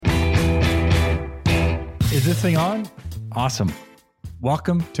Is this thing on? Awesome.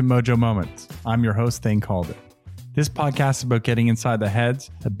 Welcome to Mojo Moments. I'm your host, Thane Calder. This podcast is about getting inside the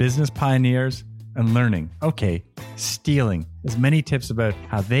heads of business pioneers and learning, stealing as many tips about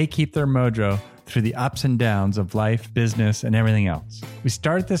how they keep their mojo through the ups and downs of life, business, and everything else. We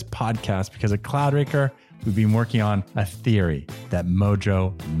started this podcast because at Cloudraker, we've been working on a theory that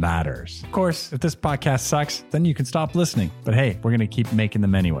mojo matters. Of course, if this podcast sucks, then you can stop listening. But hey, we're going to keep making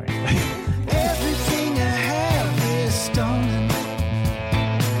them anyway. Everything I have is stone.